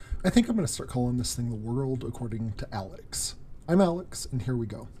I think I'm going to start calling this thing The World According to Alex. I'm Alex, and here we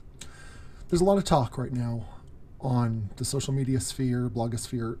go. There's a lot of talk right now on the social media sphere,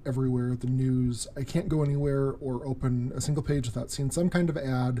 blogosphere, everywhere, the news. I can't go anywhere or open a single page without seeing some kind of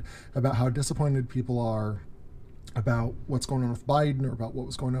ad about how disappointed people are about what's going on with Biden or about what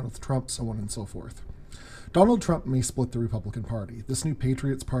was going on with Trump, so on and so forth. Donald Trump may split the Republican Party. This new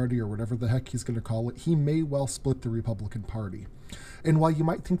Patriots Party, or whatever the heck he's going to call it, he may well split the Republican Party. And while you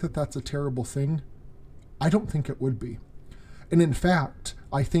might think that that's a terrible thing, I don't think it would be. And in fact,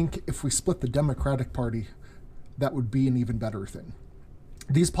 I think if we split the Democratic Party, that would be an even better thing.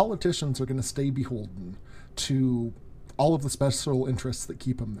 These politicians are going to stay beholden to all of the special interests that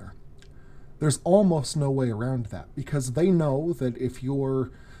keep them there. There's almost no way around that, because they know that if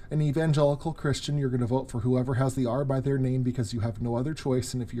you're an evangelical Christian, you're going to vote for whoever has the R by their name because you have no other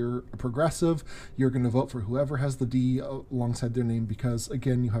choice. And if you're a progressive, you're going to vote for whoever has the D alongside their name because,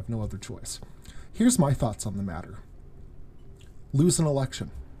 again, you have no other choice. Here's my thoughts on the matter. Lose an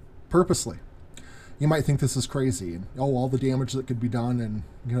election. Purposely. You might think this is crazy and, all the damage that could be done and,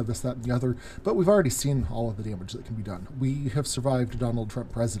 this, that, and the other. But we've already seen all of the damage that can be done. We have survived a Donald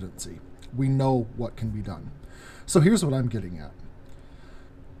Trump presidency. We know what can be done. So here's what I'm getting at.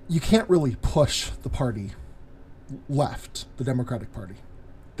 You can't really push the party left, the Democratic Party.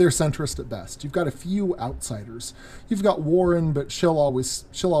 They're centrist at best. You've got a few outsiders. You've got Warren, but she'll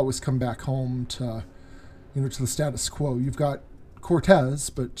always come back home to, to the status quo. You've got Cortez,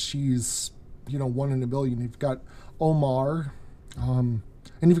 but she's, one in a billion. You've got Omar, and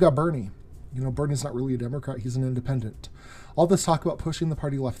you've got Bernie. Bernie's not really a Democrat. He's an independent. All this talk about pushing the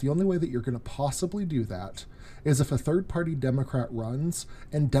party left, the only way that you're going to possibly do that is if a third-party Democrat runs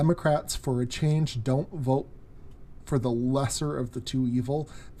and Democrats, for a change, don't vote for the lesser of the two evil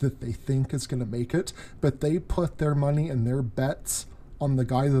that they think is going to make it, but they put their money and their bets on the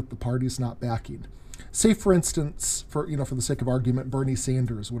guy that the party's not backing. Say, for instance, for the sake of argument, Bernie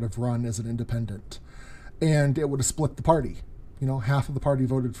Sanders would have run as an independent, and it would have split the party. Half of the party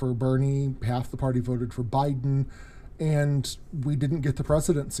voted for Bernie, half the party voted for Biden, and we didn't get the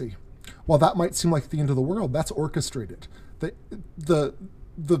presidency. While that might seem like the end of the world, that's orchestrated.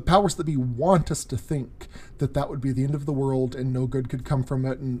 The powers that be want us to think that that would be the end of the world and no good could come from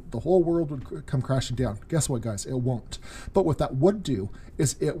it and the whole world would come crashing down. Guess what, guys? It won't. But what that would do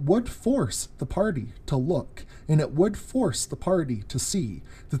is it would force the party to look, and it would force the party to see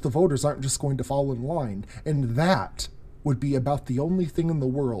that the voters aren't just going to fall in line. And that would be about the only thing in the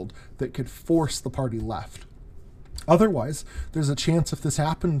world that could force the party left. Otherwise, there's a chance if this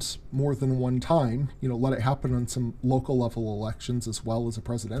happens more than one time, let it happen on some local level elections as well as a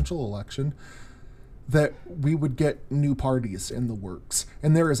presidential election, that we would get new parties in the works.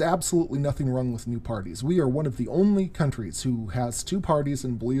 And there is absolutely nothing wrong with new parties. We are one of the only countries who has two parties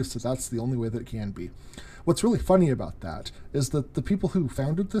and believes that that's the only way that it can be. What's really funny about that is that the people who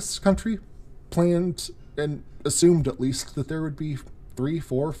founded this country planned and assumed at least that there would be 3,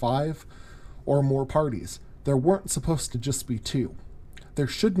 4, 5 or more parties. There weren't supposed to just be two. There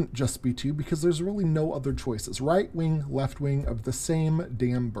shouldn't just be two because there's really no other choices. Right wing, left wing of the same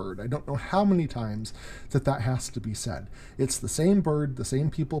damn bird. I don't know how many times that has to be said. It's the same bird, the same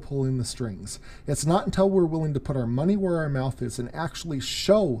people pulling the strings. It's not until we're willing to put our money where our mouth is and actually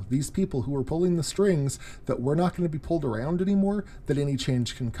show these people who are pulling the strings that we're not going to be pulled around anymore that any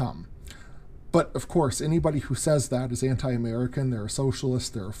change can come. But, of course, anybody who says that is anti-American, they're a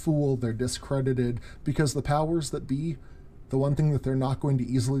socialist, they're a fool, they're discredited, because the powers that be, the one thing that they're not going to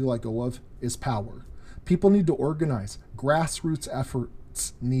easily let go of is power. People need to organize. Grassroots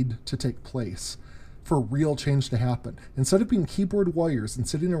efforts need to take place for real change to happen. Instead of being keyboard warriors and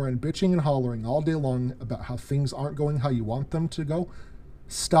sitting around bitching and hollering all day long about how things aren't going how you want them to go,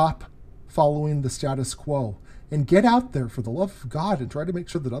 stop following the status quo. And get out there for the love of God and try to make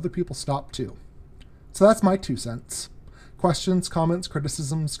sure that other people stop too. So that's my 2 cents. Questions, comments,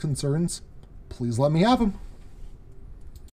 criticisms, concerns, please let me have them.